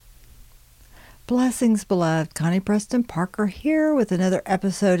Blessings, beloved. Connie Preston Parker here with another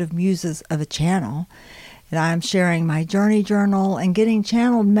episode of Muses of a Channel. And I'm sharing my journey journal and getting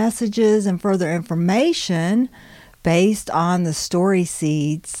channeled messages and further information based on the story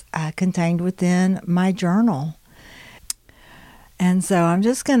seeds contained within my journal. And so I'm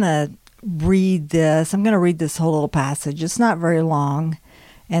just going to read this. I'm going to read this whole little passage. It's not very long.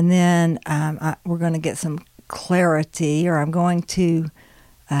 And then we're going to get some clarity, or I'm going to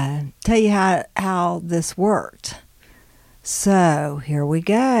tell you how this worked. So here we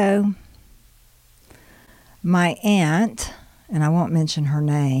go. My aunt, and I won't mention her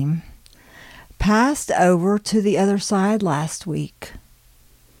name, passed over to the other side last week.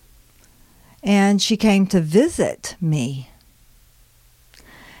 And she came to visit me.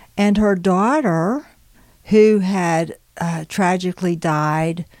 And her daughter, who had tragically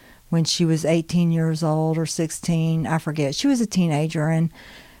died when she was 18 years old or 16, I forget. She was a teenager, and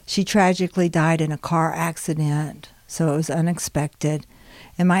she tragically died in a car accident, so it was unexpected.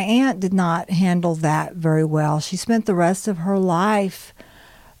 And my aunt did not handle that very well. She spent the rest of her life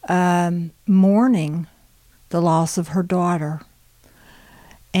mourning the loss of her daughter.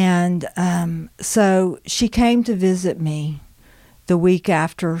 And so she came to visit me the week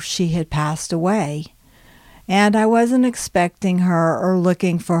after she had passed away. And I wasn't expecting her or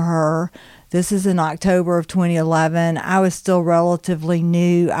looking for her. This is in October of 2011. I was still relatively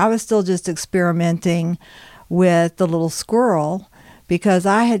new. I was still just experimenting with the little squirrel because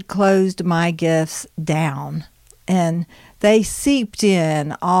I had closed my gifts down. And they seeped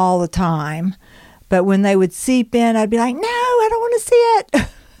in all the time. But when they would seep in, I'd be like, no, I don't want to see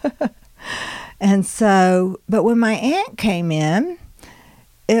it. And so, but when my aunt came in,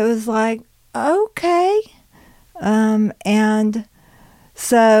 it was like, okay. And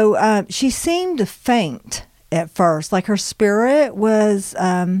so she seemed to faint at first, like her spirit was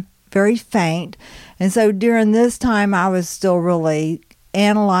very faint. And so during this time, I was still really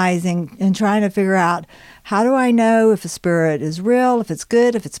analyzing and trying to figure out, how do I know if a spirit is real, if it's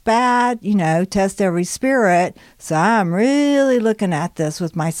good, if it's bad, test every spirit. So I'm really looking at this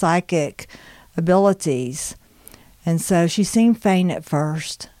with my psychic abilities. And so she seemed faint at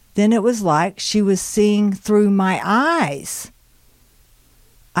first. Then it was like she was seeing through my eyes.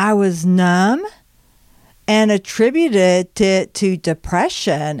 I was numb and attributed it to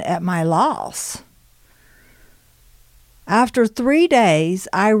depression at my loss. After 3 days,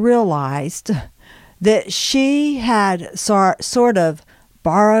 I realized that she had sort of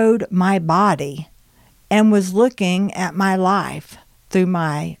borrowed my body and was looking at my life through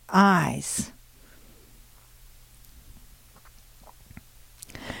my eyes.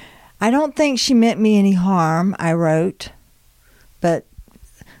 I don't think she meant me any harm, I wrote. But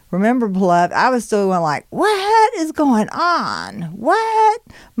remember, beloved, I was still going like, what is going on? What?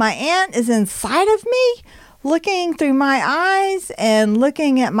 My aunt is inside of me, looking through my eyes and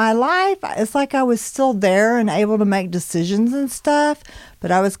looking at my life. It's like I was still there and able to make decisions and stuff, but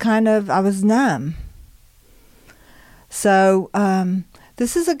I was numb. So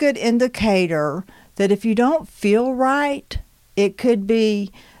this is a good indicator that if you don't feel right, it could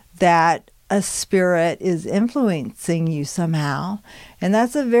be that a spirit is influencing you somehow. And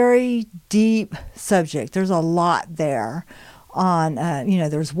that's a very deep subject. There's a lot there on,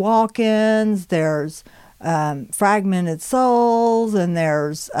 there's walk-ins, there's fragmented souls, and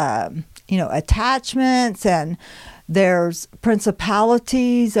there's, attachments, and there's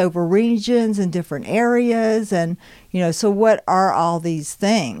principalities over regions and different areas. And, so what are all these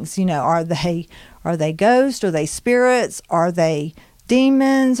things? Are they ghosts? Are they spirits? Are they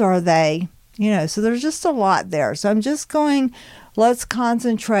demons? Are they, so there's just a lot there. So I'm just let's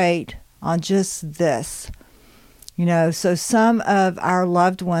concentrate on just this, so some of our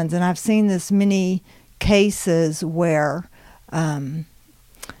loved ones, and I've seen this many cases where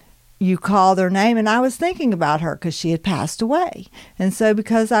you call their name, and I was thinking about her because she had passed away. And so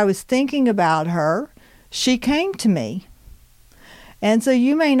because I was thinking about her, she came to me. And so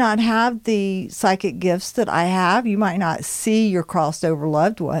you may not have the psychic gifts that I have. You might not see your crossed over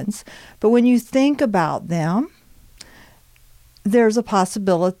loved ones. But when you think about them, there's a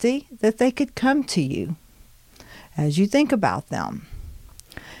possibility that they could come to you as you think about them.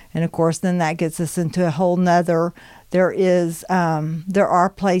 And of course, then that gets us into a whole nother. There are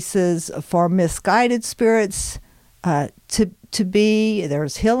places for misguided spirits to be.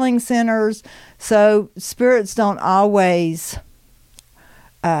 There's healing centers. So spirits don't always.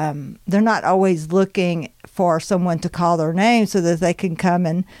 They're not always looking for someone to call their name so that they can come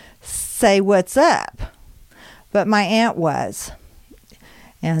and say what's up. But my aunt was.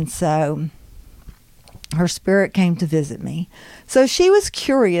 And so Her spirit came to visit me. So she was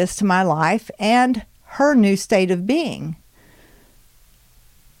curious to my life and her new state of being.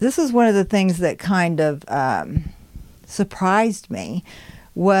 This is one of the things that kind of surprised me,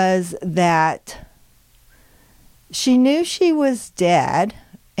 was that she knew she was dead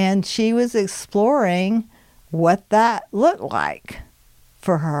and she was exploring what that looked like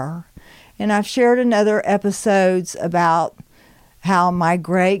for her. And I've shared in other episodes about how my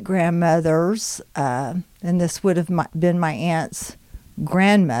great-grandmother's, and this would have been my aunt's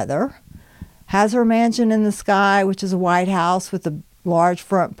grandmother, has her mansion in the sky, which is a white house with a large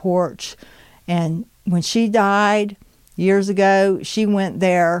front porch. And when she died years ago, she went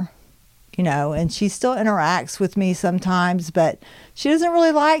there, and she still interacts with me sometimes, but she doesn't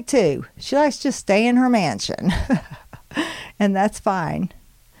really like to. She likes to just stay in her mansion, and that's fine.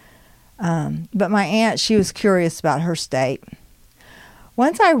 But my aunt, she was curious about her state.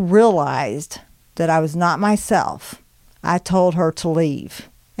 Once I realized that I was not myself, I told her to leave,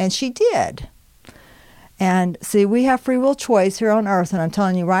 and she did. And see, we have free will choice here on earth, and I'm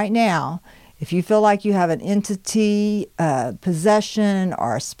telling you right now, if you feel like you have an entity possession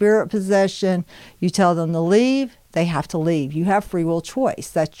or a spirit possession, you tell them to leave, they have to leave. You have free will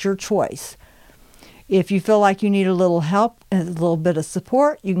choice. That's your choice. If you feel like you need a little help and a little bit of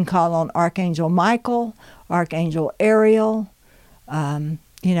support, you can call on Archangel Michael, Archangel Ariel, and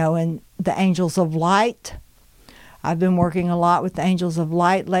the angels of light. I've been working a lot with the angels of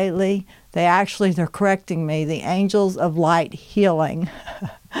light lately. They're correcting me, the angels of light healing.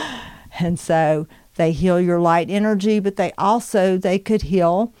 And so they heal your light energy, but they could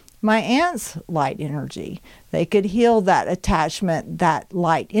heal my aunt's light energy. They could heal that attachment, that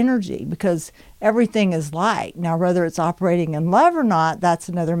light energy, because everything is light. Now, whether it's operating in love or not, that's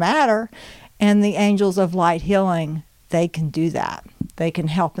another matter. And the angels of light healing, they can do that. They can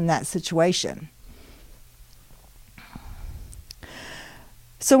help in that situation.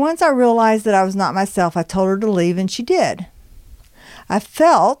 So once I realized that I was not myself, I told her to leave, and she did. I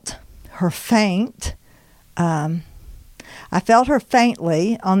felt her faint. I felt her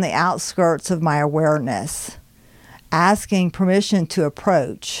faintly on the outskirts of my awareness, asking permission to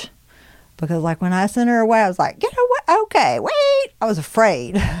approach. Because like when I sent her away, I was like, get away, okay, wait. I was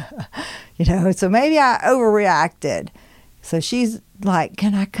afraid, so maybe I overreacted. So she's like,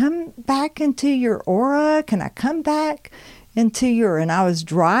 can I come back into your aura? Can I come back into and I was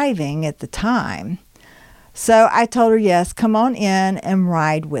driving at the time. So I told her, yes, come on in and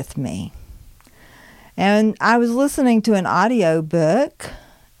ride with me. And I was listening to an audiobook,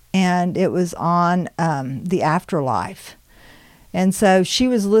 and it was on the afterlife. And so she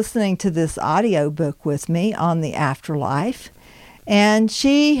was listening to this audiobook with me on the afterlife, and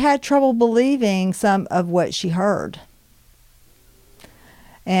she had trouble believing some of what she heard.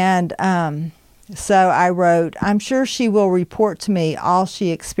 And so I wrote, I'm sure she will report to me all she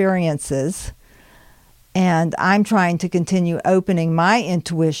experiences, and I'm trying to continue opening my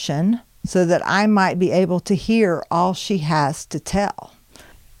intuition so that I might be able to hear all she has to tell.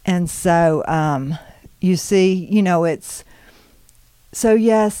 And so, you see, it's, so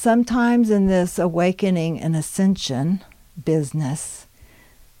yes, sometimes in this awakening and ascension business,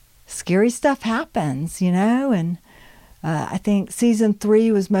 scary stuff happens, and I think season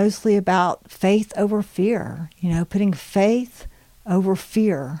 3 was mostly about faith over fear, putting faith over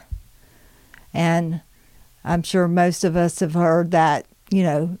fear. And I'm sure most of us have heard that,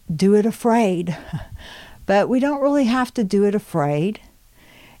 do it afraid. But we don't really have to do it afraid.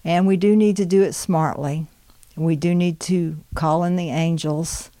 And we do need to do it smartly. We do need to call in the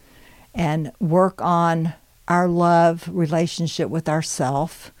angels and work on our love relationship with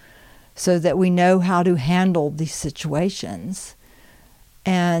ourself, so that we know how to handle these situations.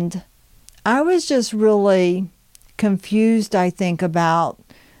 And I was just really confused, I think, about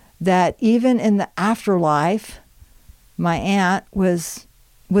that even in the afterlife, my aunt was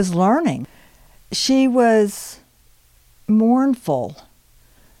learning. She was mournful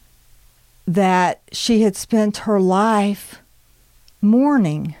that she had spent her life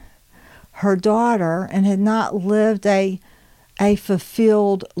mourning her daughter and had not lived a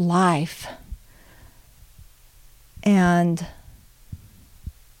fulfilled life. And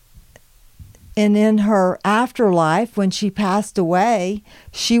in her afterlife, when she passed away,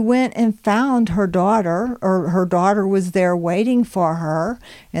 she went and found her daughter, or her daughter was there waiting for her,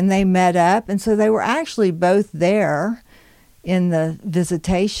 and they met up. And so they were actually both there in the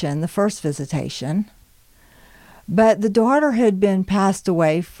visitation, the first visitation. But the daughter had been passed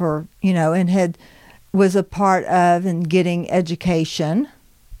away for, and was a part of and getting education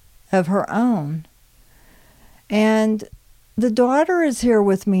of her own. And the daughter is here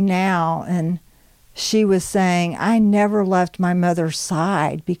with me now, and she was saying, I never left my mother's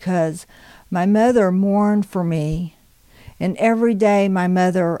side because my mother mourned for me. And every day my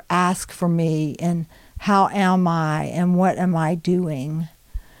mother asked for me and how am I and what am I doing?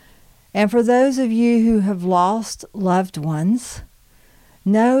 And for those of you who have lost loved ones,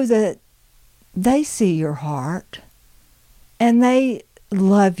 know that they see your heart and they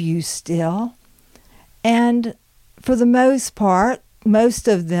love you still. And for the most part, most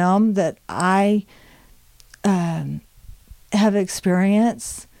of them that I have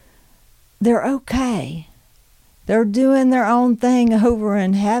experienced, they're okay. They're doing their own thing over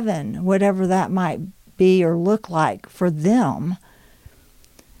in heaven, whatever that might be or look like for them.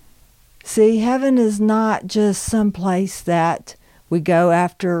 See, heaven is not just some place that we go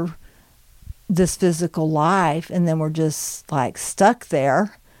after this physical life and then we're just like stuck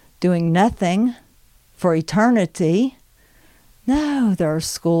there doing nothing for eternity. No, there are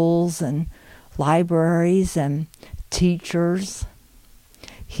schools and libraries and teachers,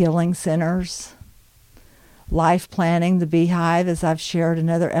 healing centers, life planning. The BE-Hive, as I've shared in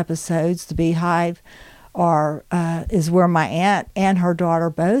other episodes, the BE-Hive is where my aunt and her daughter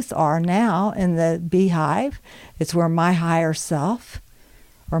both are now in the BE-Hive. It's where my higher self,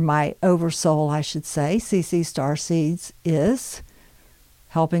 or my oversoul, I should say, CC Starseeds, is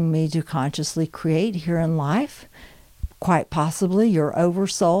helping me to consciously create here in life. Quite possibly your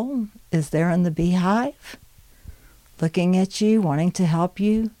oversoul is there in the BE-Hive, looking at you, wanting to help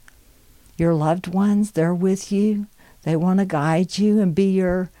you. Your loved ones, they're with you. They want to guide you and be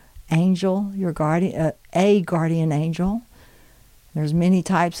your angel, your guardian, a guardian angel. There's many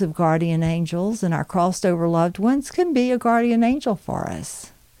types of guardian angels, and our crossed over loved ones can be a guardian angel for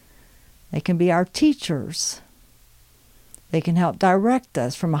us. They can be our teachers. They can help direct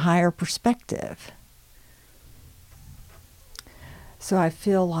us from a higher perspective. So I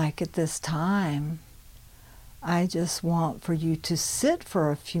feel like at this time, I just want for you to sit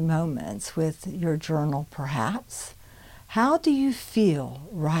for a few moments with your journal, perhaps. How do you feel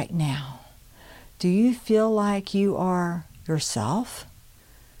right now? Do you feel like you are yourself?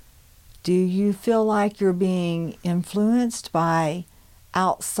 Do you feel like you're being influenced by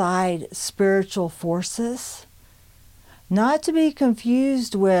outside spiritual forces? Not to be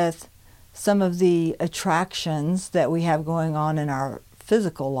confused with some of the attractions that we have going on in our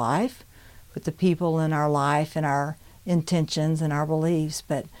physical life, with the people in our life and our intentions and our beliefs,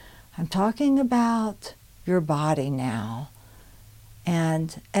 but I'm talking about your body now.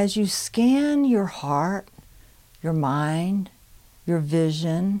 And as you scan your heart, your mind, your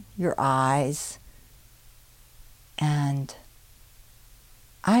vision, your eyes, and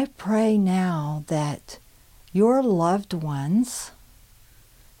I pray now that your loved ones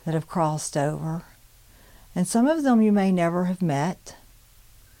that have crossed over, and some of them you may never have met,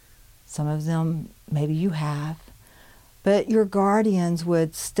 some of them maybe you have, but your guardians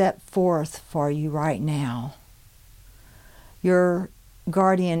would step forth for you right now. Your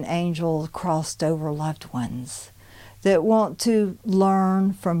guardian angel crossed over loved ones that want to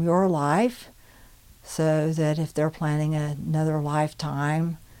learn from your life so that if they're planning another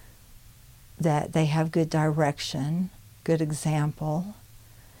lifetime, that they have good direction, good example.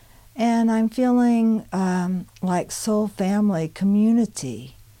 And I'm feeling like soul family,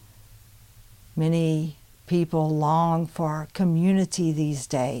 community. Many people long for community these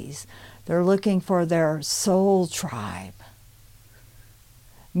days. They're looking for their soul tribe.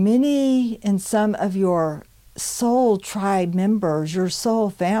 Many and some of your soul tribe members, your soul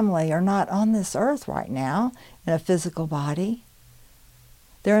family, are not on this earth right now in a physical body.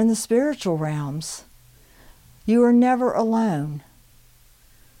 They're in the spiritual realms. You are never alone.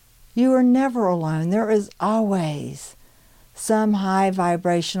 You are never alone. There is always some high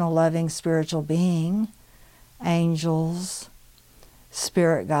vibrational, loving spiritual being, angels,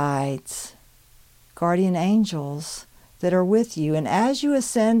 spirit guides, guardian angels that are with you. And as you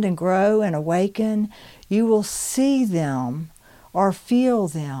ascend and grow and awaken, you will see them or feel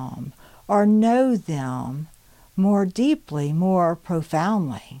them or know them more deeply, more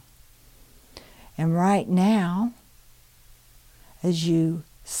profoundly. And right now, as you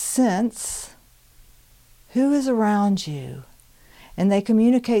sense who is around you, and they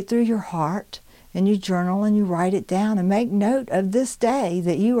communicate through your heart, and you journal and you write it down and make note of this day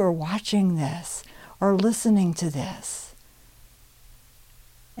that you are watching this or listening to this,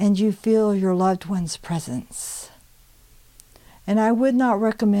 and you feel your loved one's presence. And I would not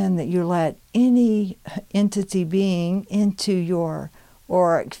recommend that you let any entity being into your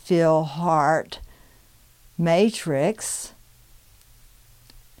auric field heart matrix,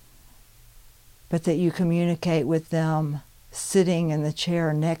 but that you communicate with them sitting in the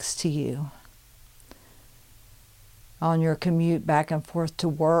chair next to you. on your commute back and forth to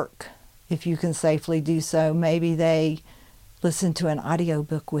work, if you can safely do so. Maybe they listen to an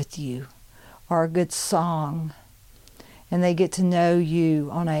audiobook with you or a good song, and they get to know you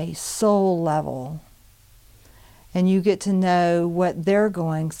on a soul level, and you get to know what they're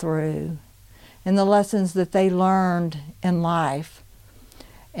going through and the lessons that they learned in life,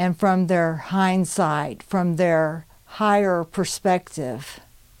 and from their hindsight, from their higher perspective.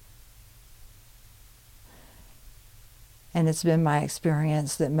 And it's been my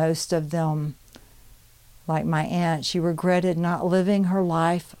experience that most of them, like my aunt, she regretted not living her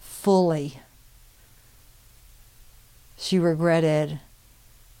life fully. She regretted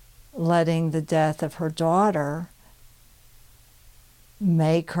letting the death of her daughter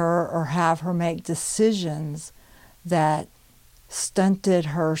make her or have her make decisions that stunted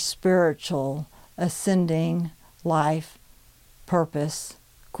her spiritual ascending life purpose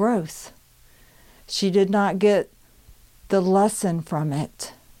growth. She did not get the lesson from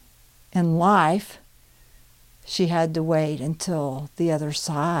it in life. She had to wait until the other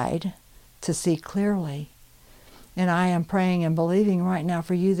side to see clearly. And I am praying and believing right now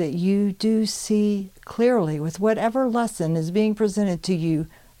for you that you do see clearly with whatever lesson is being presented to you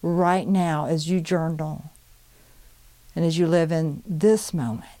right now as you journal and as you live in this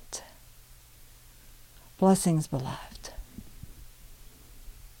moment. Blessings, beloved.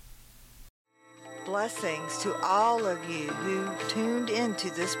 Blessings to all of you who tuned into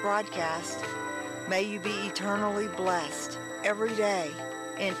this broadcast. May you be eternally blessed every day,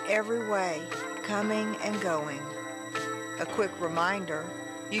 in every way, coming and going. A quick reminder,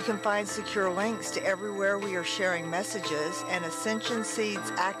 you can find secure links to everywhere we are sharing messages and Ascension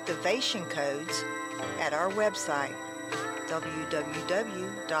Seeds activation codes at our website,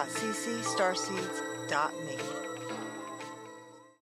 www.ccstarseeds.me.